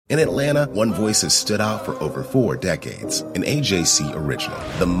In Atlanta, one voice has stood out for over 4 decades. An AJC original,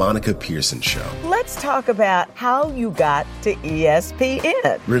 The Monica Pearson Show. Let's talk about how you got to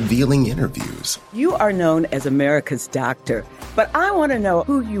ESPN. Revealing interviews. You are known as America's doctor, but I want to know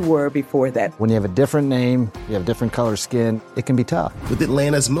who you were before that. When you have a different name, you have different color skin, it can be tough. With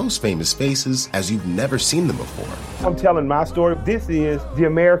Atlanta's most famous faces as you've never seen them before. I'm telling my story. This is the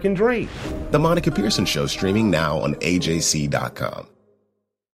American dream. The Monica Pearson Show, streaming now on AJC.com.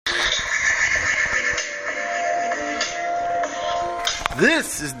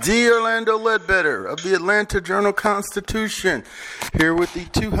 This is D. Orlando Ledbetter of the Atlanta Journal-Constitution, here with the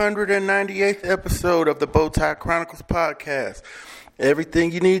 298th episode of the Bowtie Chronicles podcast.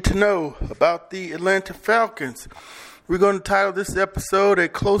 Everything you need to know about the Atlanta Falcons. We're going to title this episode A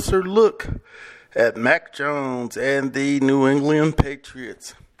Closer Look at Mac Jones and the New England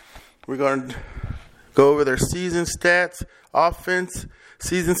Patriots. We're going to go over their season stats, offense,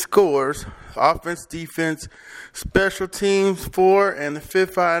 season scores, offense, defense, special teams, 4, and the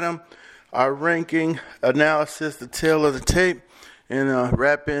 5th item, our ranking analysis, the tail of the tape, and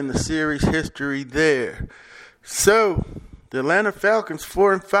wrap in the series history there. So, the Atlanta Falcons,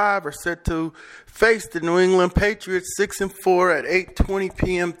 4-5, are set to face the New England Patriots, 6-4, at 8:20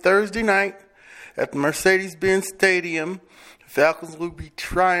 p.m. Thursday night at the Mercedes-Benz Stadium. The Falcons will be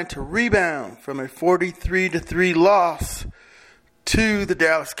trying to rebound from a 43-3 loss to the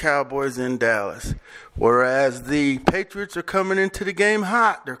Dallas Cowboys in Dallas. Whereas the Patriots are coming into the game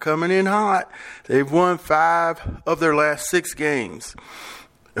hot. They're coming in hot. They've won 5 of their last 6 games.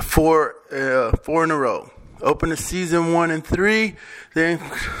 4 in a row. Opened the season 1-3. Then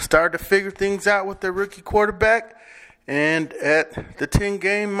started to figure things out with their rookie quarterback. And at the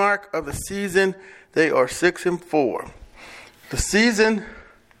 10-game mark of the season, they are 6-4. The season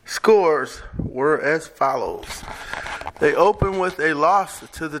scores were as follows. They opened with a loss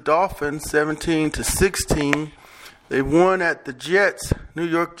to the Dolphins, 17-16. They won at the Jets, New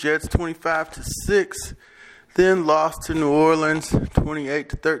York Jets, 25-6. Then lost to New Orleans,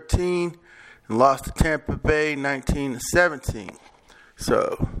 28-13, and lost to Tampa Bay, 19-17.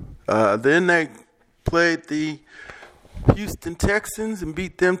 So then they played the Houston Texans and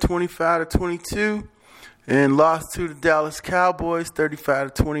beat them 25-22. And lost to the Dallas Cowboys,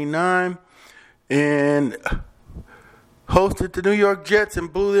 35-29, and hosted the New York Jets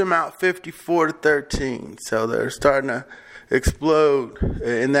and blew them out 54-13. So they're starting to explode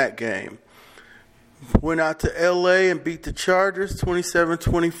in that game. Went out to LA and beat the Chargers,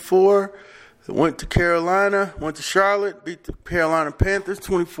 27-24. Went to Carolina, went to Charlotte, beat the Carolina Panthers,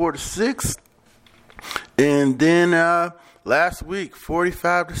 24-6. And then last week,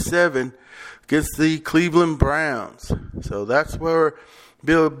 45-7. Against the Cleveland Browns. So that's where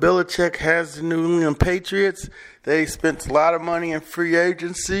Bill Belichick has the New England Patriots. They spent a lot of money in free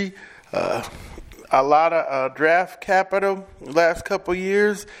agency, a lot of draft capital the last couple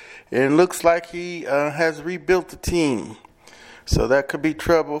years, and looks like he has rebuilt the team. So that could be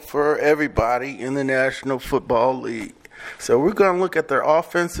trouble for everybody in the National Football League. So we're going to look at their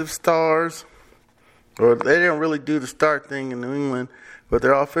offensive stars, or they didn't really do the star thing in New England, but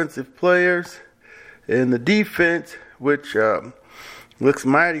their offensive players and the defense, which looks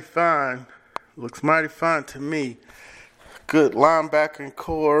mighty fine to me. Good linebacking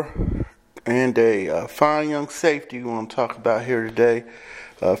core and a fine young safety we want to talk about here today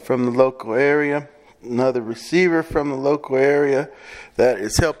from the local area. Another receiver from the local area that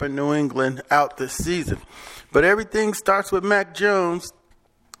is helping New England out this season. But everything starts with Mac Jones.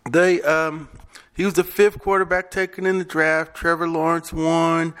 He was the 5th quarterback taken in the draft. Trevor Lawrence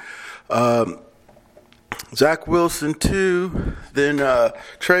 1. Zach Wilson 2. Then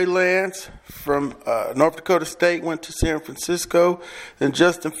Trey Lance from North Dakota State went to San Francisco. Then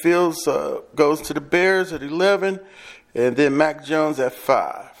Justin Fields goes to the Bears at 11. And then Mac Jones at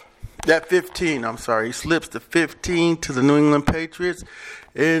 15, He slips to 15 to the New England Patriots.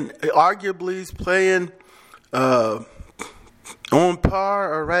 And arguably he's playing on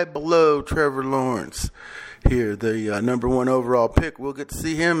par or right below Trevor Lawrence here, the number 1 overall pick. We'll get to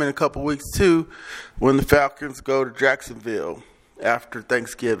see him in a couple weeks, too, when the Falcons go to Jacksonville after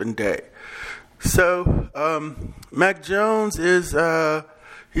Thanksgiving Day. So, Mac Jones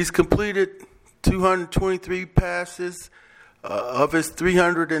he's completed 223 passes of his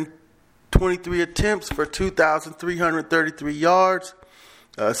 323 attempts for 2,333 yards.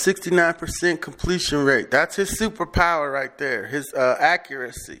 69% completion rate. That's his superpower right there, his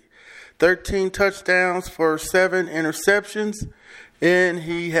accuracy. 13 touchdowns for 7 interceptions, and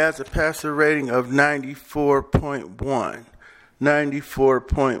he has a passer rating of 94.1.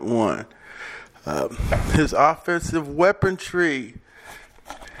 94.1. His offensive weaponry,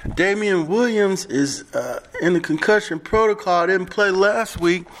 Damian Williams is in the concussion protocol. Didn't play last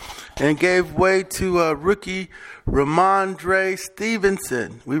week and gave way to rookie Ramondre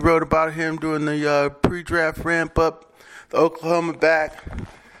Stevenson. We wrote about him during the pre-draft ramp-up, the Oklahoma back.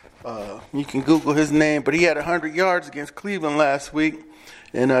 You can Google his name, but he had 100 yards against Cleveland last week.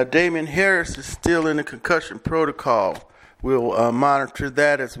 And Damian Harris is still in the concussion protocol. We'll monitor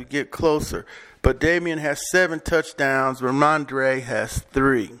that as we get closer. But Damian has 7 touchdowns. Ramondre has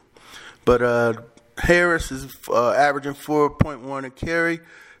 3. But Harris is averaging 4.1 a carry.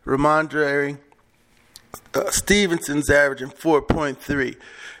 Ramondre Stevenson's averaging 4.3.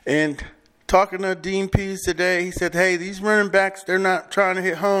 And talking to Dean Pease today, he said, hey, these running backs, they're not trying to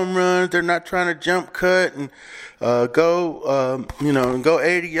hit home runs. They're not trying to jump cut and go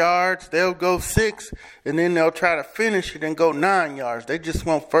 80 yards. They'll go 6, and then they'll try to finish it and go 9 yards. They just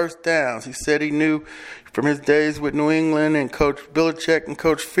want first downs. He said he knew from his days with New England and Coach Belichick and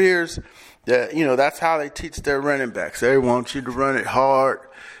Coach Fears that, that's how they teach their running backs. They want you to run it hard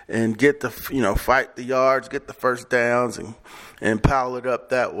and get the, fight the yards, get the first downs, and pile it up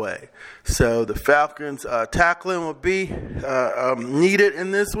that way. So the Falcons tackling will be needed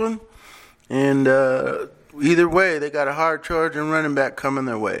in this one. And either way, they got a hard charging running back coming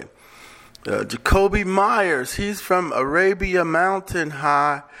their way. Jacoby Myers, he's from Arabia Mountain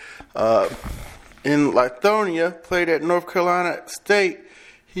High in Lithonia, played at North Carolina State.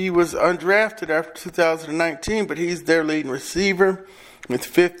 He was undrafted after 2019, but he's their leading receiver with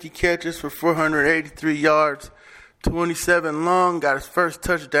 50 catches for 483 yards, 27 long. Got his first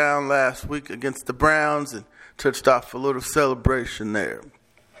touchdown last week against the Browns and touched off a little celebration there.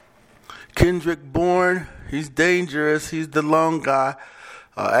 Kendrick Bourne, he's dangerous. He's the long guy,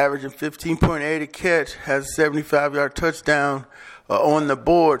 averaging 15.8 a catch, has a 75-yard touchdown on the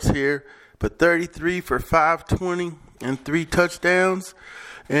boards here, but 33 for 520 and 3 touchdowns.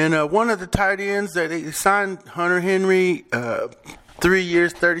 And one of the tight ends that they signed, Hunter Henry, 3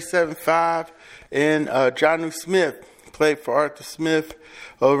 years, 37.5, and Jonnu Smith played for Arthur Smith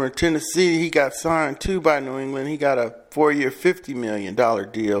over in Tennessee. He got signed too by New England. He got a 4-year, $50 million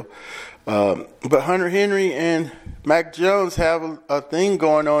deal. But Hunter Henry and Mac Jones have a thing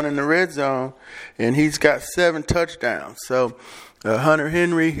going on in the red zone, and he's got 7 touchdowns. So Hunter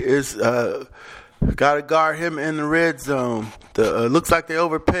Henry is got to guard him in the red zone. Looks like they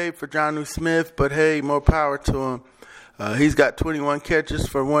overpaid for Jonnu Smith, but hey, more power to him. He's got 21 catches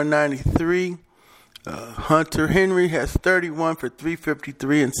for 193. Hunter Henry has 31 for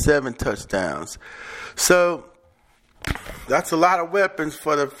 353 and 7 touchdowns. So that's a lot of weapons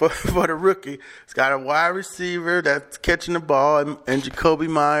for the rookie. He's got a wide receiver that's catching the ball, and Jacoby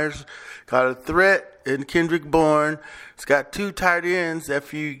Myers. Got a threat in Kendrick Bourne. He's got 2 tight ends.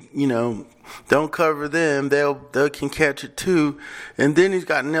 If you don't cover them, they can catch it too. And then he's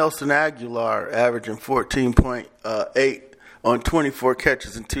got Nelson Aguilar averaging 14.8 on 24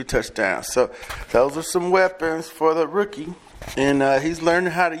 catches and 2 touchdowns. So those are some weapons for the rookie, and he's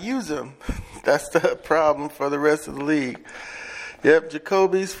learning how to use them. That's the problem for the rest of the league. Yep,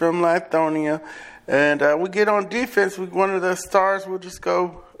 Jacoby's from Lithonia. And we get on defense with one of the stars. We'll just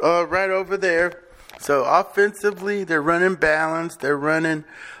go right over there. So offensively, they're running balance. They're running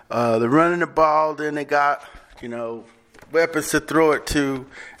the ball. Then they got, weapons to throw it to.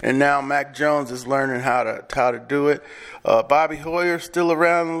 And now Mac Jones is learning how to do it. Bobby Hoyer's still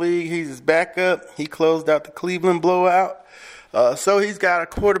around the league. He's his backup. He closed out the Cleveland blowout. So he's got a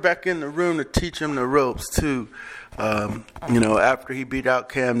quarterback in the room to teach him the ropes too. After he beat out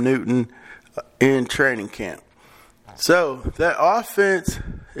Cam Newton in training camp. So that offense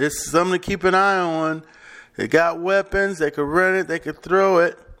is something to keep an eye on. They got weapons. They could run it. They could throw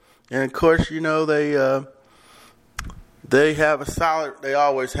it. And of course, they have a solid. They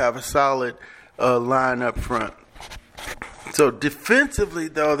always have a solid line up front. So defensively,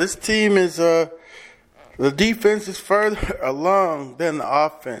 though, this team is the defense is further along than the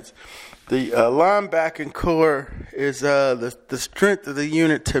offense. The linebacking core is the strength of the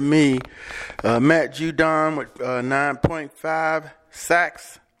unit to me. Matt Judon with 9.5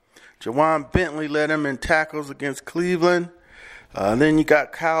 sacks. Jawan Bentley led him in tackles against Cleveland. Then you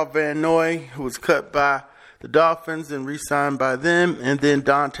got Kyle Van Noy, who was cut by the Dolphins and re-signed by them. And then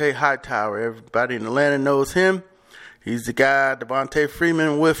Dante Hightower. Everybody in Atlanta knows him. He's the guy Devontae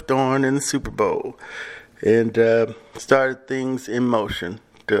Freeman whiffed on in the Super Bowl and started things in motion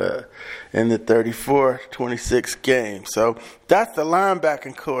in the 34-26 game. So that's the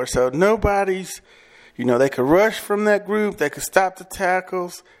linebacking core. So nobody's, they could rush from that group. They could stop the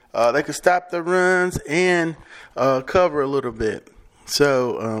tackles. They could stop the runs and cover a little bit.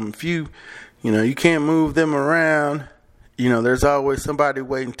 So if you can't move them around, there's always somebody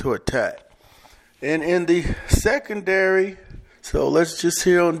waiting to attack. And in the secondary, so let's just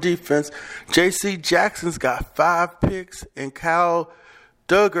hear on defense, J.C. Jackson's got 5 picks, and Kyle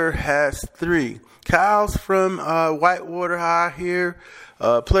Duggar has 3. Kyle's from Whitewater High here,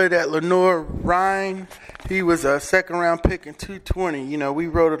 played at Lenore Rhine. He was a second-round pick in 220. We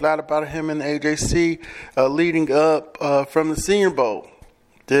wrote a lot about him in the AJC leading up from the Senior Bowl.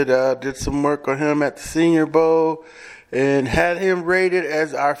 Did some work on him at the Senior Bowl and had him rated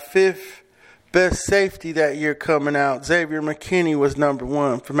as our 5th best safety that year coming out. Xavier McKinney was number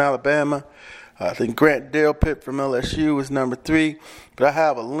 1 from Alabama. I think Grant Delpit from LSU was number 3. But I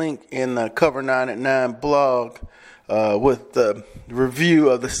have a link in the Cover 9 at 9 blog with the review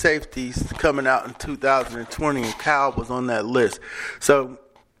of the safeties coming out in 2020, and Kyle was on that list. So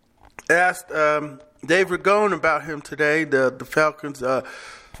I asked Dave Ragone about him today, the Falcons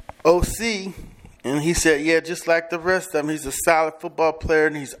OC, and he said, yeah, just like the rest of them, he's a solid football player,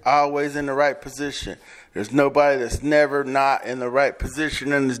 and he's always in the right position. There's nobody that's never not in the right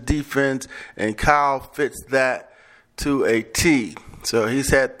position in his defense, and Kyle fits that to a T. So he's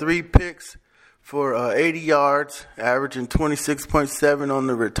had 3 picks for 80 yards, averaging 26.7 on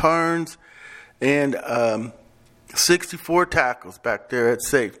the returns, and 64 tackles back there at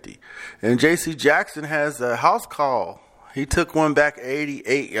safety. And J.C. Jackson has a house call. He took one back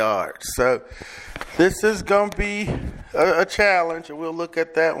 88 yards. So this is going to be a challenge, and we'll look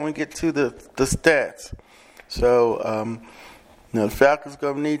at that when we get to the stats. So, the Falcons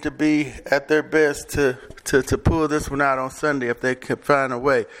going to need to be at their best to pull this one out on Sunday if they can find a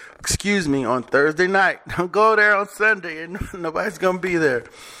way. On Thursday night. Don't go there on Sunday, and nobody's going to be there.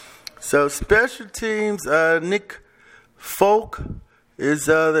 So, special teams, Nick Folk is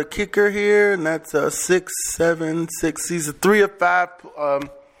the kicker here, and that's 6'7", he's a 3 of 5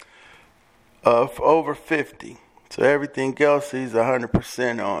 for over 50. So everything else he's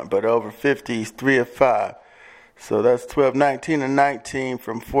 100% on, but over 50 he's 3 of 5. So that's 12, 19, and 19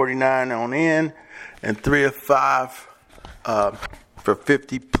 from 49 on in, and 3 of 5 for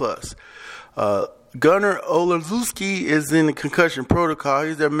 50 plus. Gunnar Olszewski is in the concussion protocol.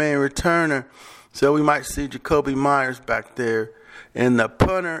 He's their main returner, so we might see Jacoby Myers back there. And the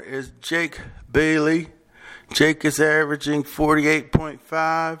punter is Jake Bailey. Jake is averaging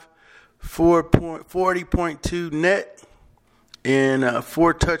 48.5, 40.2 net, and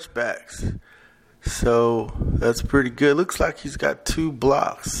 4 touchbacks. So that's pretty good. Looks like he's got 2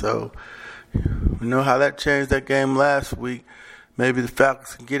 blocks. So we know how that changed that game last week. Maybe the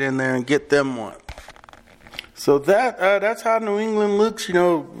Falcons can get in there and get them one. So that's how New England looks.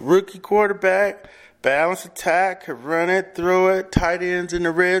 Rookie quarterback, balanced attack, could run it, throw it, tight ends in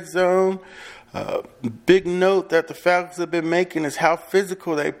the red zone. Big note that the Falcons have been making is how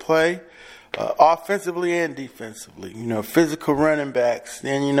physical they play. Offensively and defensively, physical running backs,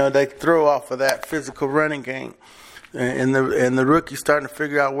 and they throw off of that physical running game, and the rookie's starting to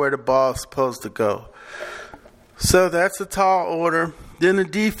figure out where the ball's supposed to go. So that's a tall order. Then the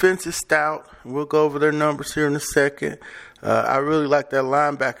defense is stout. We'll go over their numbers here in a second. I really like that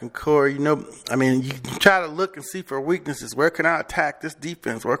linebacking core. You try to look and see for weaknesses. Where can I attack this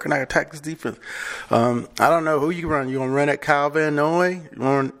defense? I don't know who you run. You want to run at Kyle Van Noy?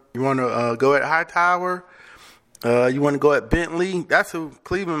 You want to go at Hightower? You want to go at Bentley? That's who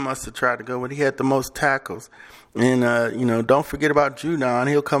Cleveland must have tried to go with. He had the most tackles. And, don't forget about Judon.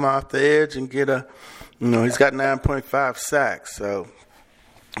 He'll come off the edge and get he's got 9.5 sacks. So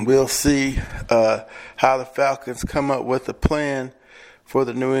we'll see how the Falcons come up with a plan for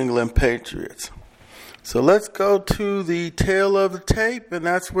the New England Patriots. So let's go to the tail of the tape, and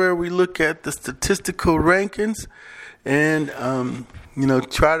that's where we look at the statistical rankings and,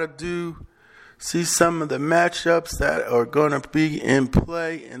 try to see some of the matchups that are going to be in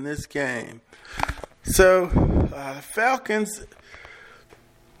play in this game. So the Falcons,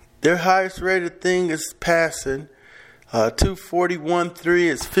 their highest rated thing is passing. 241.3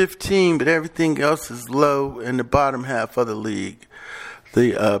 is 15, but everything else is low in the bottom half of the league.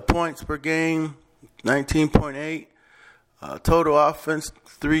 The points per game, 19.8. Total offense,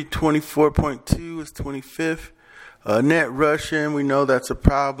 324.2 is 25th. Net rushing, we know that's a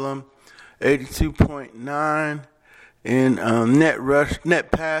problem, 82.9. And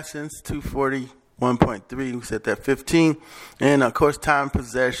net passings, 241.3. We said that 15. And of course, time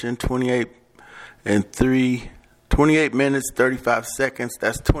possession, 28 minutes, 35 seconds.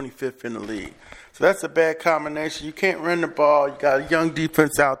 That's 25th in the league. So that's a bad combination. You can't run the ball. You got a young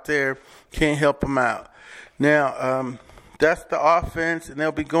defense out there. Can't help them out. Now, that's the offense, and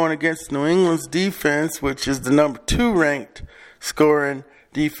they'll be going against New England's defense, which is the number 2 ranked scoring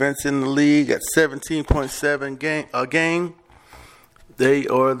defense in the league at 17.7 a game. They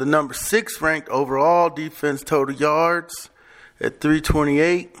are the number 6 ranked overall defense total yards at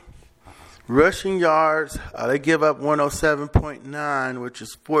 328. Rushing yards, they give up 107.9, which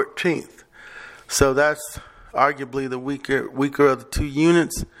is 14th. So that's arguably the weaker of the two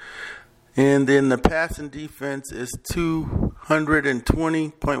units. And then the passing defense is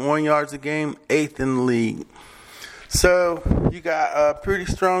 220.1 yards a game, 8th in the league. So you got a pretty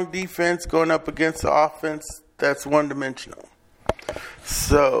strong defense going up against the offense that's one-dimensional.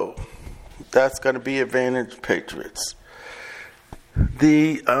 So that's going to be advantage Patriots.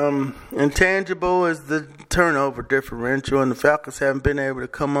 The intangible is the turnover differential, and the Falcons haven't been able to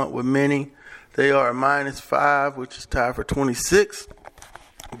come up with many. They are a -5, which is tied for 26,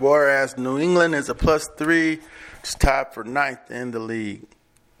 whereas New England is a +3, which is tied for 9th in the league.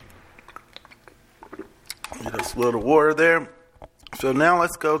 Get us a little water there. So now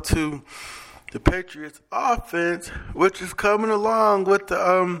let's go to the Patriots offense, which is coming along with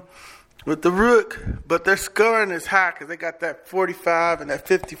the Rook, but their scoring is high because they got that 45 and that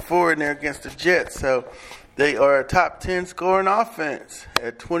 54 in there against the Jets. So they are a top 10 scoring offense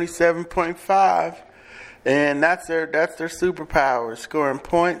at 27.5, and that's their superpower, scoring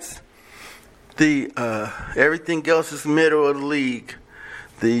points. The everything else is middle of the league.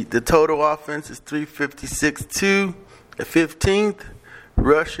 The total offense is 356.2 at 15th.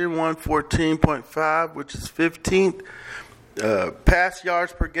 Rushing 114.5, which is 15th. Pass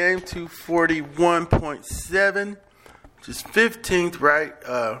yards per game 241.7, which is 15th,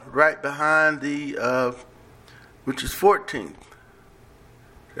 right behind the which is 14th.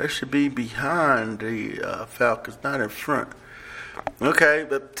 That should be behind the Falcons, not in front. Okay,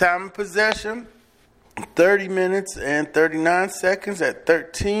 but time of possession 30 minutes and 39 seconds at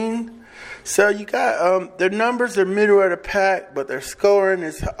 13. So you got their numbers are middle of the pack, but their scoring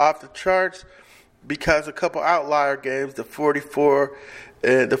is off the charts because a couple outlier games, the 44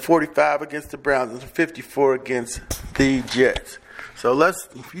 and the 45 against the Browns and the 54 against the Jets. So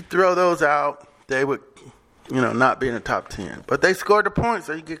if you throw those out, they would, not be in the top 10. But they scored the points,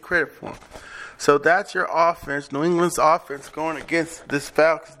 so you get credit for them. So that's your offense, New England's offense, going against this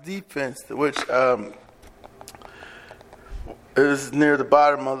Falcons defense, which is near the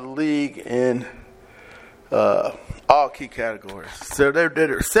bottom of the league in all key categories. So they're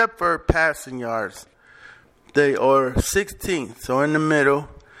except for passing yards, they are 16th. So in the middle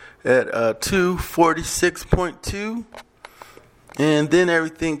at 246.2. And then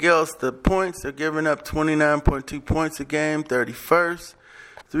everything else, the points, they're giving up 29.2 points a game, 31st.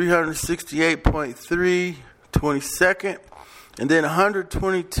 368.3, 22nd. And then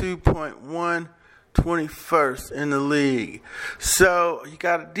 122.1, 21st in the league. So you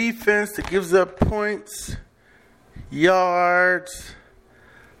got a defense that gives up points, yards,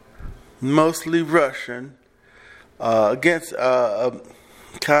 mostly rushing, against a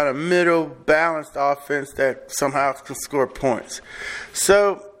kind of middle balanced offense that somehow can score points.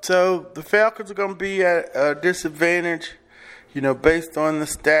 So the Falcons are going to be at a disadvantage, based on the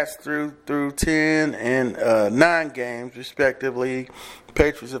stats through 10 and 9 games, respectively. The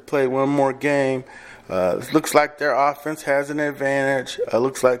Patriots have played one more game. It looks like their offense has an advantage.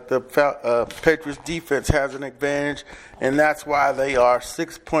 Looks like the Patriots defense has an advantage, and that's why they are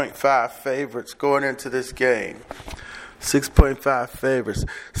 6.5 favorites going into this game. 6.5 favorites.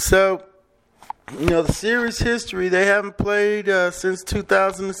 So, the series history, they haven't played since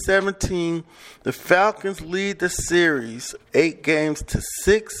 2017. The Falcons lead the series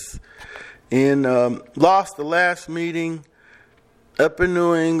 8-6 and lost the last meeting up in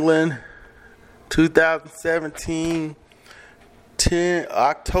New England, 2017,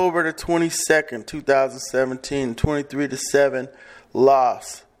 October the 22nd, 2017, 23-7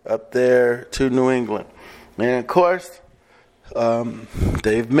 loss up there to New England. And of course,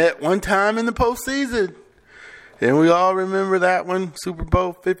 they've met one time in the postseason, and we all remember that one, Super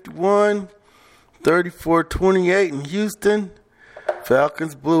Bowl 51, 34-28 in Houston.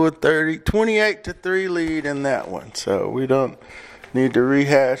 Falcons blew a 28-3 lead in that one, so we don't need to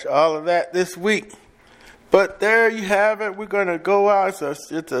rehash all of that this week. But there you have it. We're going to go out.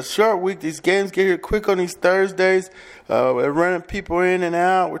 It's a short week. These games get here quick on these Thursdays. We're running people in and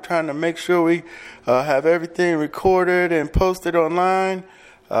out. We're trying to make sure we have everything recorded and posted online.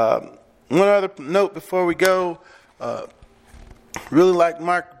 One other note before we go. Really like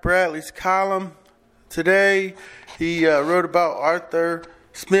Mark Bradley's column today. He wrote about Arthur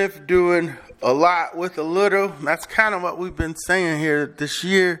Smith doing a lot with a little. That's kind of what we've been saying here this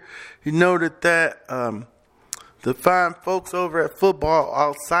year. He noted that the fine folks over at Football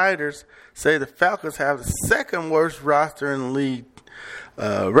Outsiders say the Falcons have the second worst roster in the league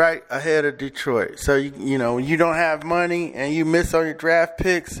right ahead of Detroit. So, you know, you don't have money and you miss on your draft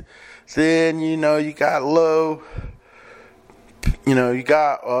picks, then, you know, you got low, you know, you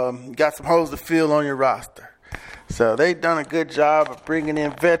got some holes to fill on your roster. So they've done a good job of bringing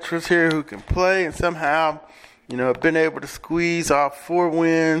in veterans here who can play, and somehow, you know, been able to squeeze off 4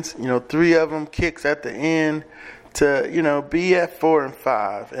 wins, you know, 3 of them kicks at the end to, you know, be at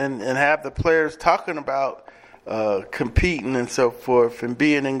 4-5 and have the players talking about competing and so forth and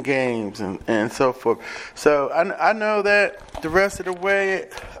being in games and so forth. So I know that the rest of the way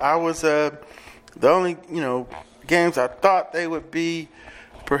I was the only, you know, games I thought they would be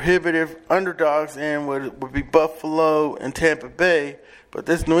prohibitive underdogs in would be Buffalo and Tampa Bay, but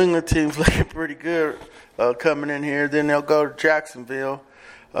this New England team's looking pretty good coming in here. Then they'll go to Jacksonville,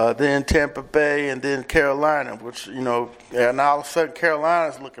 then Tampa Bay, and then Carolina, which, you know, and all of a sudden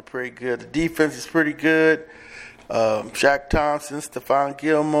Carolina's looking pretty good. The defense is pretty good. Shaq Thompson, Stephon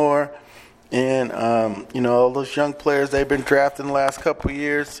Gilmore, and, you know, all those young players they've been drafting the last couple of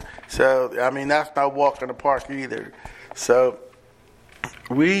years. So, I mean, that's not walk in the park either. So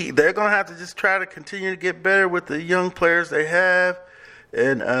they're going to have to just try to continue to get better with the young players they have.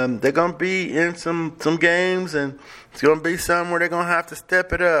 And they're going to be in some games, and it's going to be some where they're going to have to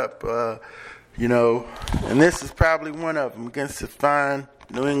step it up. You know, and this is probably one of them against a fine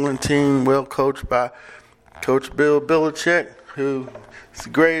New England team, well coached by Coach Bill Belichick, who is the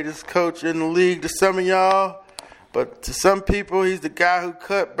greatest coach in the league to some of y'all. But to some people, he's the guy who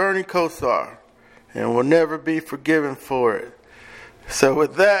cut Bernie Kosar and will never be forgiven for it. So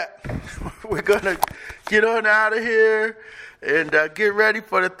with that, we're going to get on out of here and get ready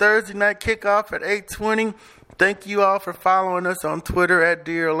for the Thursday night kickoff at 8:20. Thank you all for following us on Twitter at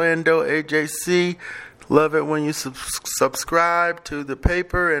DeorlandoAJC. Love it when you subscribe to the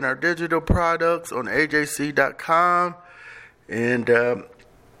paper and our digital products on AJC.com. And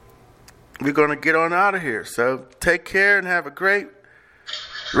we're going to get on out of here. So take care and have a great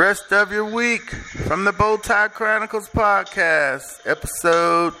rest of your week from the Bowtie Chronicles podcast,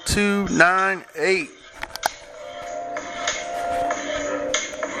 episode 298.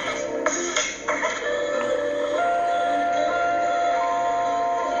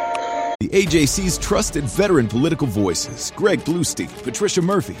 The AJC's trusted veteran political voices, Greg Bluestein, Patricia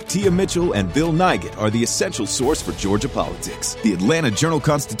Murphy, Tia Mitchell, and Bill Nigett, are the essential source for Georgia politics. The Atlanta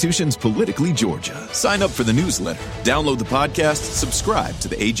Journal-Constitution's Politically Georgia. Sign up for the newsletter, download the podcast, subscribe to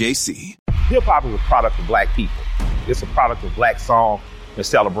the AJC. Hip-hop is a product of black people. It's a product of black song and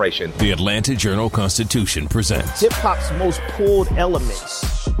celebration. The Atlanta Journal-Constitution presents hip-hop's most pulled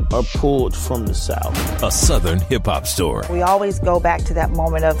elements are pulled from the South. A Southern hip-hop story. We always go back to that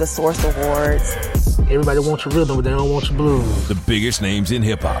moment of the Source Awards. Everybody wants your rhythm, but they don't want your blues. The biggest names in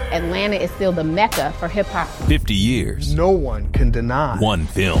hip-hop. Atlanta is still the mecca for hip-hop. 50 years. No one can deny one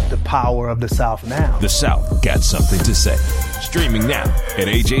film. The power of the South now. The South got something to say. Streaming now at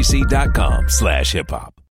AJC.com/hiphop.